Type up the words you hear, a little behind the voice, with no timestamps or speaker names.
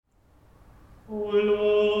O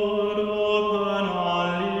Lord, open our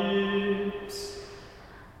lips,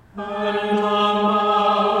 and our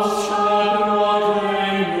mouths shall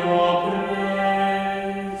proclaim your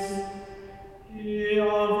praise. Hear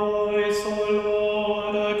our voice, O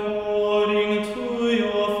Lord, according to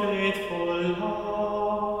your faithful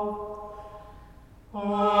love.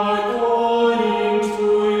 According to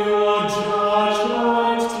your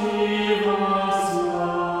judgment, give us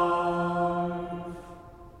life.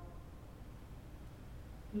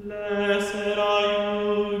 Blessed are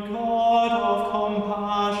you, God of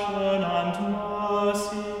compassion and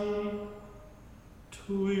mercy.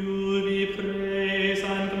 To you be praise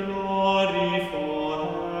and glory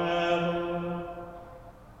forever.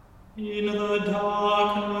 In the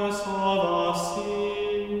darkness of our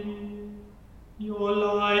sin, your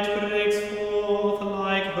light breaks forth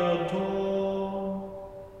like the dawn,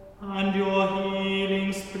 and your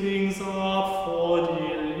healing springs up for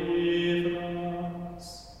deliverance.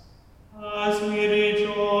 As we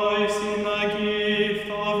rejoice in the gift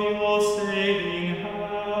of your saving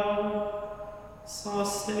help,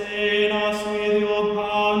 sustain us with your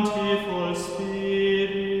bountiful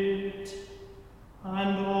Spirit,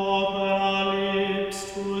 and open our lips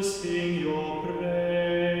to sing your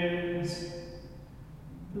praise.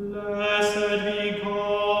 Blessed be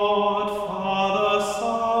God, Father,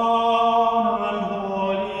 Son, and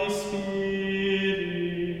Holy Spirit.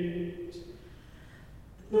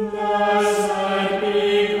 Blessed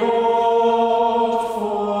be God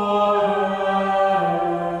forever.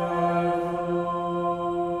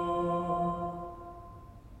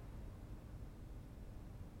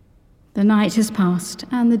 The night has passed,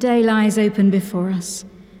 and the day lies open before us.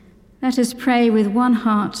 Let us pray with one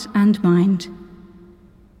heart and mind.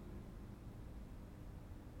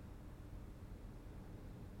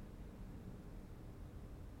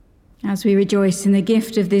 As we rejoice in the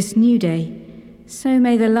gift of this new day, so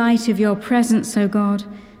may the light of your presence, O God,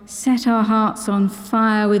 set our hearts on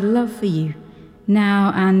fire with love for you,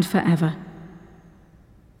 now and forever.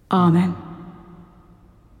 Amen.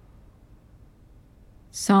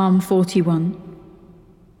 Psalm 41.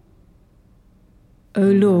 O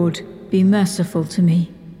Lord, be merciful to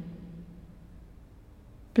me.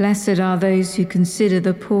 Blessed are those who consider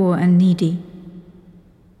the poor and needy.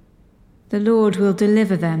 The Lord will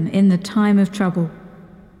deliver them in the time of trouble.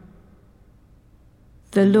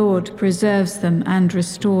 The Lord preserves them and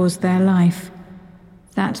restores their life,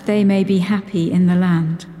 that they may be happy in the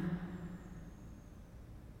land.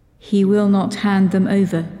 He will not hand them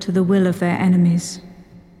over to the will of their enemies.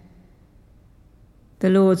 The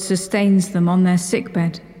Lord sustains them on their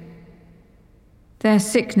sickbed. Their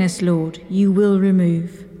sickness, Lord, you will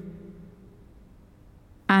remove.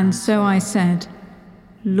 And so I said,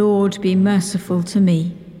 Lord, be merciful to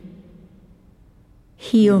me.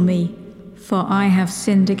 Heal me, for I have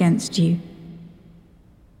sinned against you.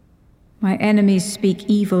 My enemies speak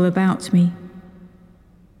evil about me,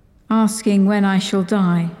 asking when I shall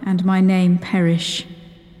die and my name perish.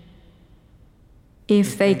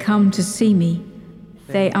 If they come to see me,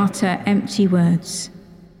 they utter empty words.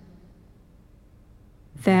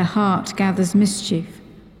 Their heart gathers mischief.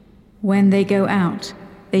 When they go out,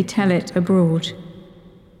 they tell it abroad.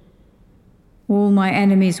 All my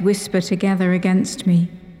enemies whisper together against me.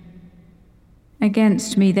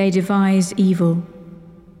 Against me they devise evil,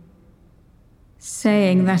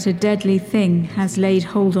 saying that a deadly thing has laid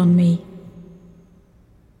hold on me,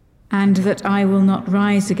 and that I will not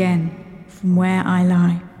rise again from where I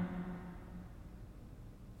lie.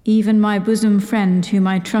 Even my bosom friend whom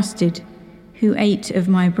I trusted, who ate of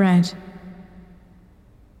my bread,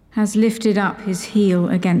 has lifted up his heel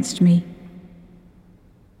against me.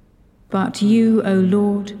 But you, O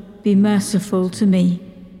Lord, be merciful to me,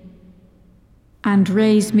 and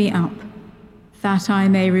raise me up, that I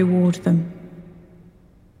may reward them.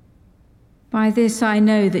 By this I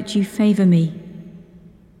know that you favor me,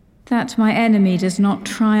 that my enemy does not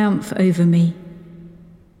triumph over me.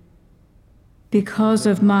 Because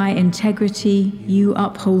of my integrity, you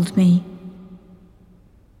uphold me,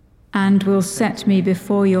 and will set me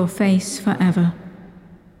before your face forever.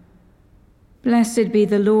 Blessed be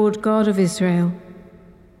the Lord God of Israel,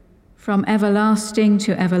 from everlasting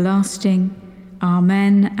to everlasting.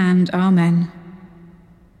 Amen and amen.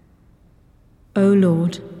 O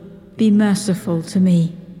Lord, be merciful to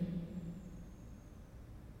me.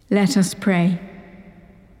 Let us pray.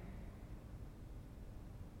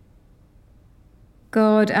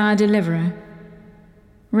 God, our deliverer,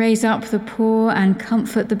 raise up the poor and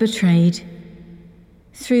comfort the betrayed,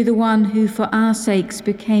 through the one who for our sakes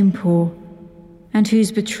became poor, and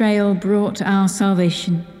whose betrayal brought our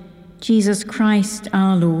salvation, Jesus Christ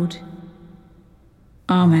our Lord.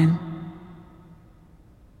 Amen.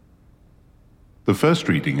 The first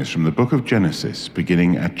reading is from the book of Genesis,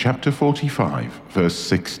 beginning at chapter 45, verse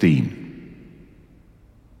 16.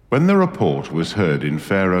 When the report was heard in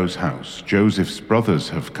Pharaoh's house, Joseph's brothers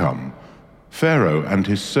have come, Pharaoh and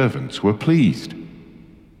his servants were pleased.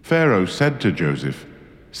 Pharaoh said to Joseph,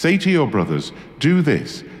 "Say to your brothers, do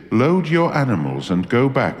this, load your animals and go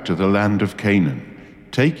back to the land of Canaan.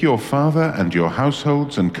 Take your father and your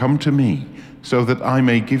households and come to me, so that I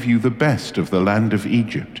may give you the best of the land of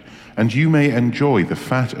Egypt, and you may enjoy the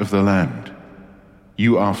fat of the land.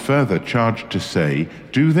 You are further charged to say,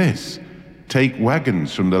 do this, take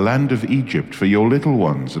wagons from the land of Egypt for your little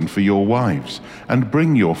ones and for your wives, and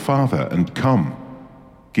bring your father and come.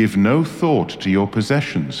 Give no thought to your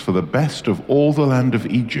possessions, for the best of all the land of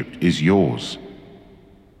Egypt is yours."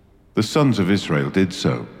 The sons of Israel did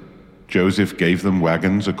so. Joseph gave them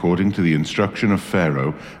wagons according to the instruction of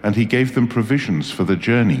Pharaoh, and he gave them provisions for the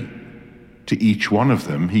journey. To each one of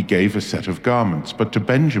them he gave a set of garments, but to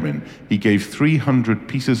Benjamin he gave 300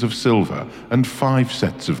 pieces of silver and 5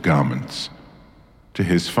 sets of garments. To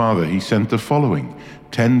his father he sent the following: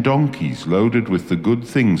 10 donkeys loaded with the good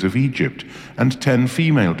things of Egypt, and 10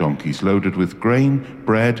 female donkeys loaded with grain,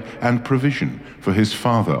 bread, and provision for his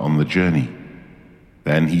father on the journey.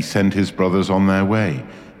 Then he sent his brothers on their way,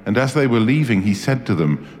 and as they were leaving he said to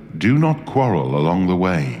them, "Do not quarrel along the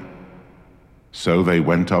way." So they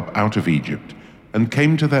went up out of Egypt, and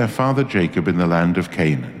came to their father Jacob in the land of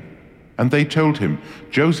Canaan. And they told him,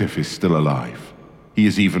 "Joseph is still alive. He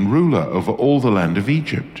is even ruler over all the land of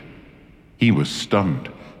Egypt." He was stunned.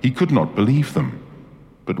 He could not believe them.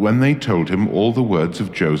 But when they told him all the words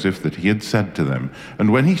of Joseph that he had said to them, and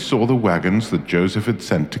when he saw the wagons that Joseph had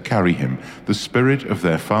sent to carry him, the spirit of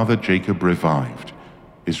their father Jacob revived.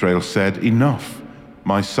 Israel said, "Enough.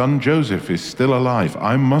 My son Joseph is still alive.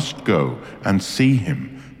 I must go and see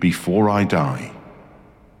him before I die."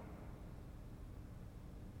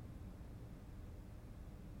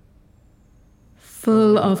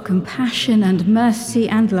 Full of compassion and mercy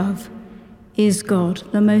and love is God,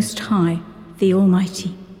 the Most High, the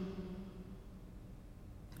Almighty.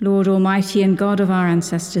 Lord Almighty and God of our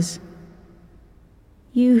ancestors,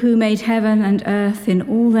 you who made heaven and earth in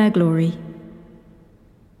all their glory,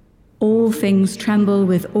 all things tremble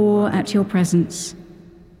with awe at your presence,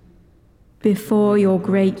 before your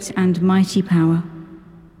great and mighty power.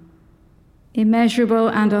 Immeasurable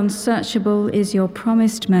and unsearchable is your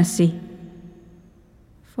promised mercy,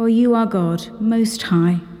 for you are God, Most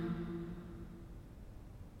High.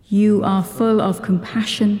 You are full of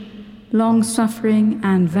compassion, long-suffering,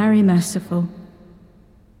 and very merciful,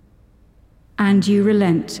 and you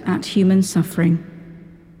relent at human suffering.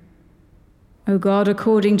 O God,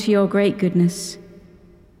 according to your great goodness,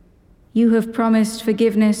 you have promised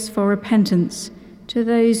forgiveness for repentance to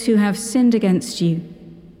those who have sinned against you.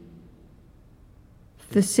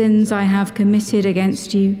 The sins I have committed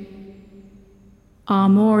against you are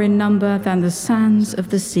more in number than the sands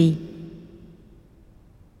of the sea.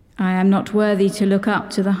 I am not worthy to look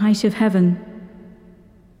up to the height of heaven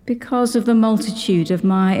because of the multitude of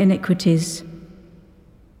my iniquities.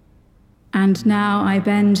 And now I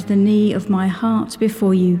bend the knee of my heart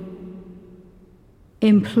before you,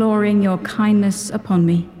 imploring your kindness upon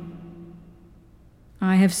me.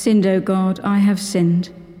 I have sinned, O God, I have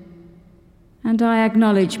sinned, and I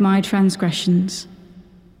acknowledge my transgressions.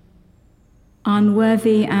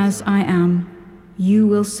 Unworthy as I am, you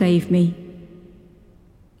will save me,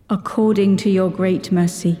 according to your great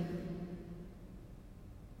mercy.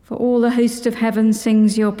 For all the host of heaven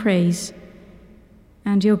sings your praise,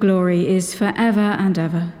 and your glory is forever and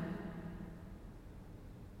ever.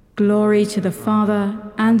 Glory to the Father,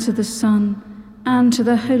 and to the Son, and to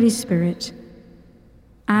the Holy Spirit,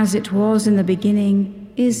 as it was in the beginning,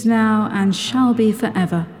 is now, and shall be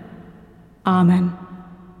forever. Amen.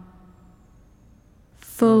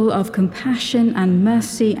 Full of compassion and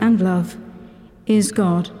mercy and love is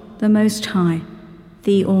God, the Most High,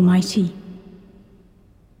 the Almighty.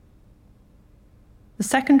 The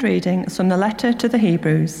second reading is from the letter to the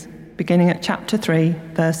Hebrews, beginning at chapter 3,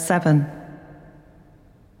 verse 7.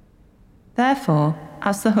 Therefore,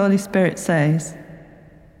 as the Holy Spirit says,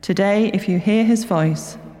 "Today, if you hear his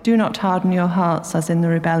voice, do not harden your hearts as in the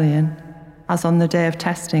rebellion, as on the day of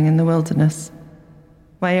testing in the wilderness,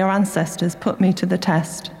 where your ancestors put me to the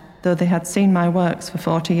test, though they had seen my works for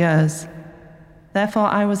 40 years. Therefore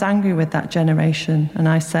I was angry with that generation, and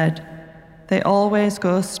I said, they always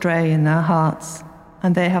go astray in their hearts,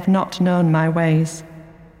 and they have not known my ways.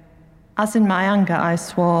 As in my anger I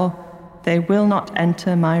swore, they will not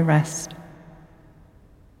enter my rest.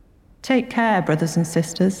 Take care, brothers and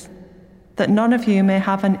sisters. that none of you may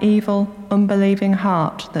have an evil, unbelieving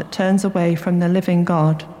heart that turns away from the living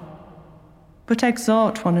God. But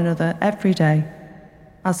exhort one another every day,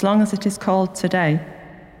 as long as it is called today,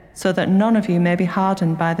 so that none of you may be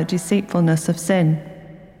hardened by the deceitfulness of sin.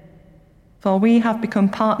 For we have become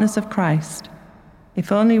partners of Christ,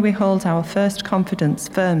 if only we hold our first confidence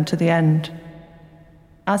firm to the end.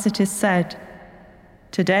 As it is said,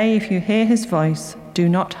 "Today if you hear his voice, do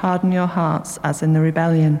not harden your hearts as in the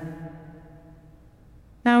rebellion."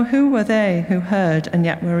 Now who were they who heard and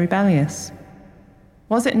yet were rebellious?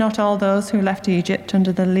 Was it not all those who left Egypt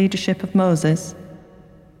under the leadership of Moses?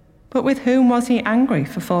 But with whom was he angry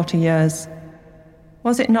for 40 years?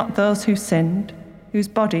 Was it not those who sinned, whose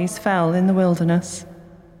bodies fell in the wilderness?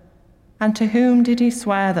 And to whom did he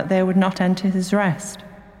swear that they would not enter his rest,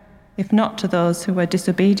 if not to those who were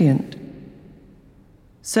disobedient?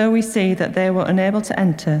 So we see that they were unable to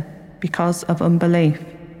enter because of unbelief.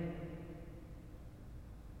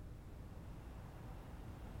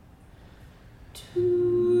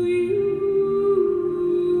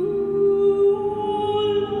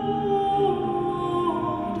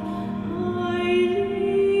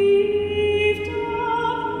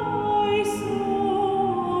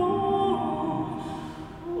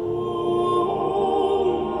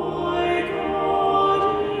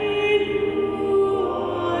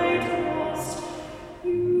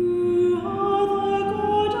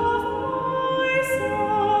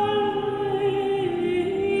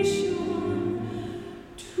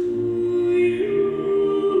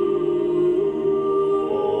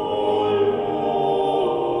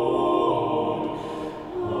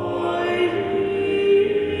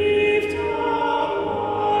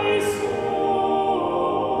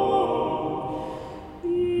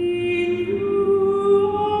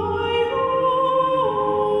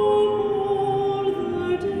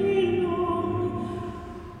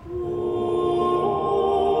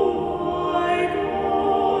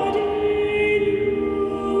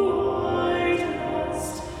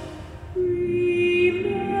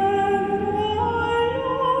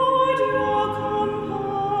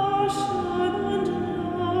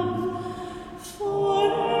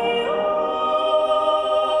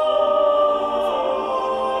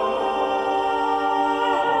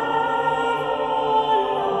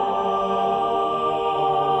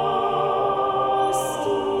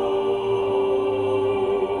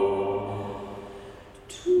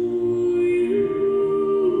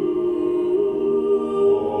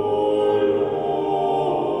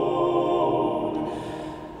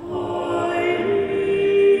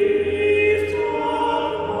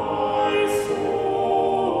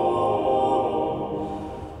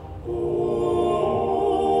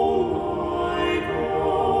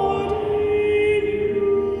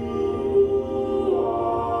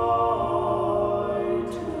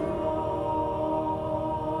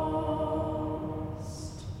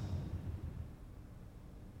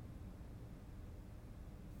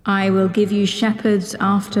 I will give you shepherds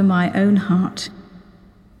after my own heart,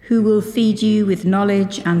 who will feed you with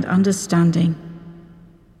knowledge and understanding.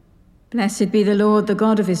 Blessed be the Lord, the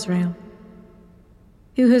God of Israel,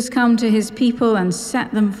 who has come to his people and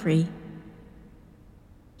set them free.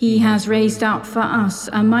 He has raised up for us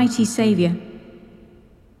a mighty Saviour,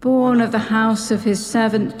 born of the house of his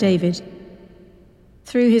servant David.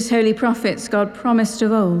 Through his holy prophets God promised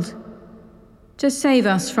of old to save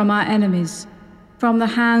us from our enemies, from the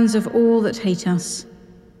hands of all that hate us,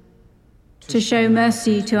 to show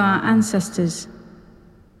mercy to our ancestors,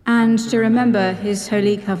 and to remember his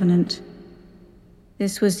holy covenant.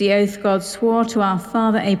 This was the oath God swore to our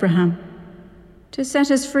father Abraham, to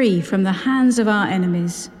set us free from the hands of our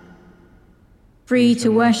enemies, free to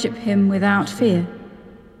worship him without fear,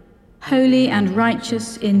 holy and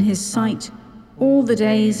righteous in his sight all the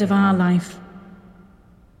days of our life.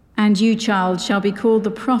 And you, child, shall be called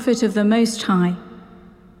the prophet of the Most High,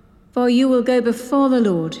 for you will go before the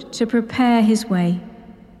Lord to prepare his way,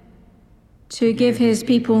 to give his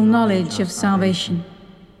people knowledge of salvation,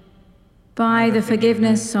 by the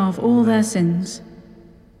forgiveness of all their sins.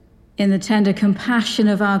 In the tender compassion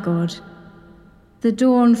of our God, the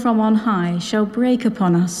dawn from on high shall break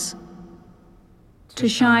upon us, to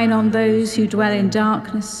shine on those who dwell in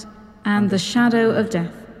darkness and the shadow of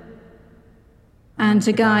death, and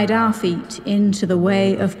to guide our feet into the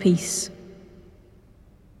way of peace.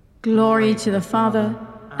 Glory to the Father,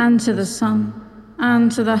 and to the Son,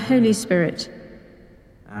 and to the Holy Spirit,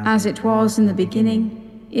 as it was in the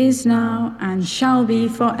beginning, is now, and shall be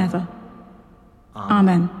forever.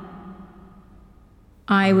 Amen.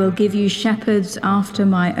 I will give you shepherds after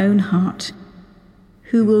my own heart,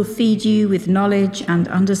 who will feed you with knowledge and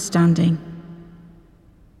understanding.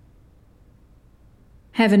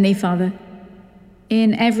 Heavenly Father,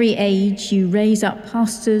 in every age you raise up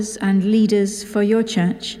pastors and leaders for your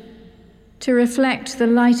church to reflect the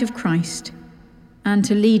light of Christ and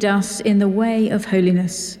to lead us in the way of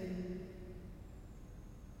holiness.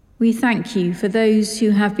 We thank you for those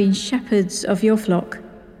who have been shepherds of your flock.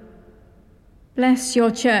 Bless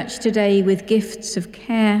your church today with gifts of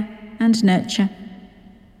care and nurture.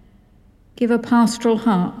 Give a pastoral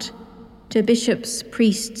heart to bishops,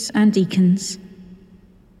 priests, and deacons,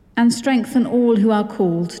 and strengthen all who are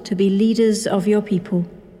called to be leaders of your people.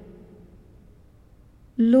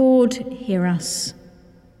 Lord, hear us.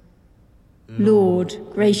 Lord,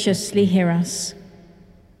 graciously hear us.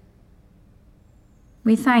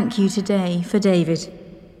 We thank you today for David.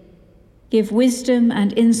 Give wisdom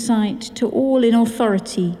and insight to all in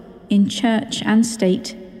authority in church and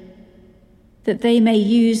state, that they may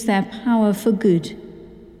use their power for good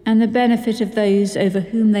and the benefit of those over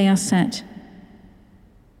whom they are set.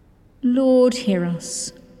 Lord, hear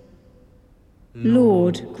us.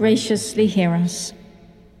 Lord, graciously hear us.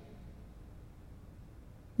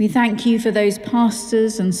 We thank you for those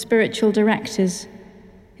pastors and spiritual directors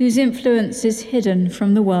whose influence is hidden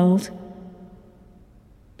from the world.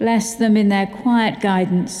 Bless them in their quiet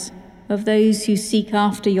guidance of those who seek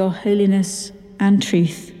after your holiness and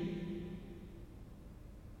truth.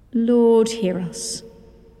 Lord, hear us.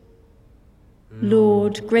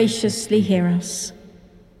 Lord, graciously hear us.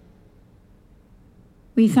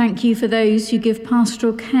 We thank you for those who give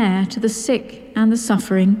pastoral care to the sick and the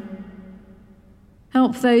suffering.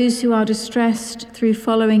 Help those who are distressed through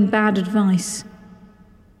following bad advice.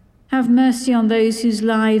 Have mercy on those whose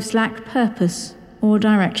lives lack purpose or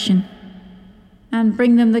direction, and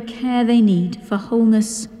bring them the care they need for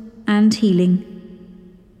wholeness and healing.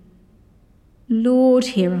 Lord,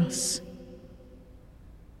 hear us.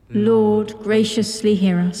 Lord, graciously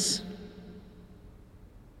hear us.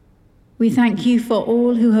 We thank you for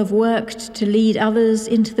all who have worked to lead others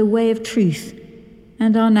into the way of truth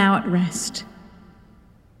and are now at rest.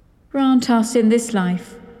 Grant us in this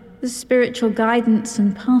life the spiritual guidance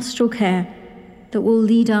and pastoral care that will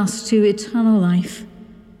lead us to eternal life.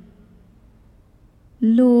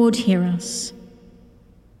 Lord, hear us.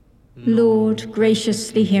 Lord,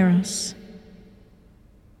 graciously hear us.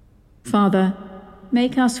 Father,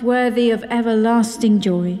 make us worthy of everlasting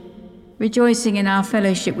joy, rejoicing in our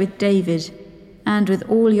fellowship with David and with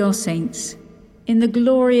all your saints, in the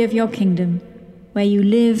glory of your kingdom, where you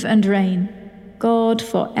live and reign, God,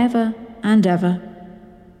 for ever and ever.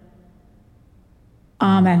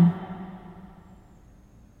 Amen.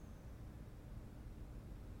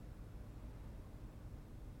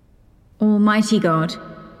 Almighty God,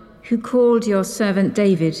 who called your servant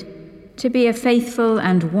David to be a faithful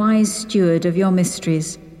and wise steward of your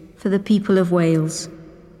mysteries for the people of Wales,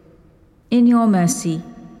 in your mercy,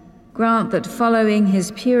 grant that following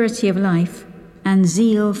his purity of life and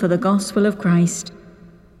zeal for the gospel of Christ,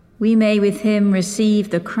 we may with him receive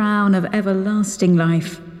the crown of everlasting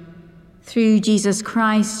life. Through Jesus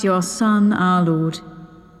Christ, your Son, our Lord,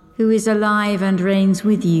 who is alive and reigns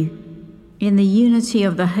with you, in the unity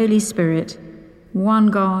of the Holy Spirit, one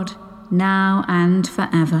God, now and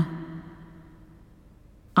forever.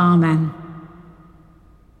 Amen.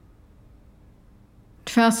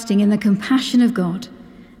 Trusting in the compassion of God,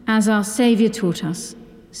 as our Saviour taught us,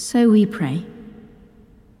 so we pray.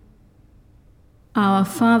 Our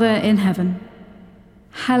Father in heaven,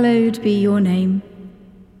 hallowed be your name.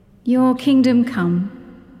 Your kingdom come,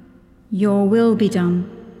 your will be done,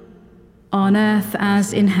 on earth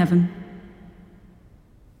as in heaven.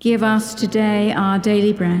 Give us today our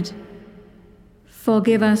daily bread.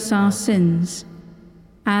 Forgive us our sins,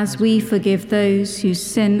 as we forgive those who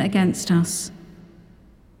sin against us.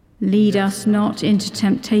 Lead us not into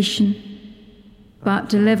temptation, but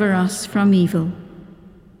deliver us from evil.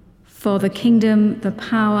 For the kingdom, the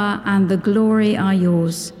power, and the glory are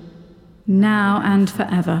yours, now and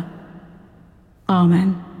forever.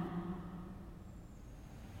 Amen.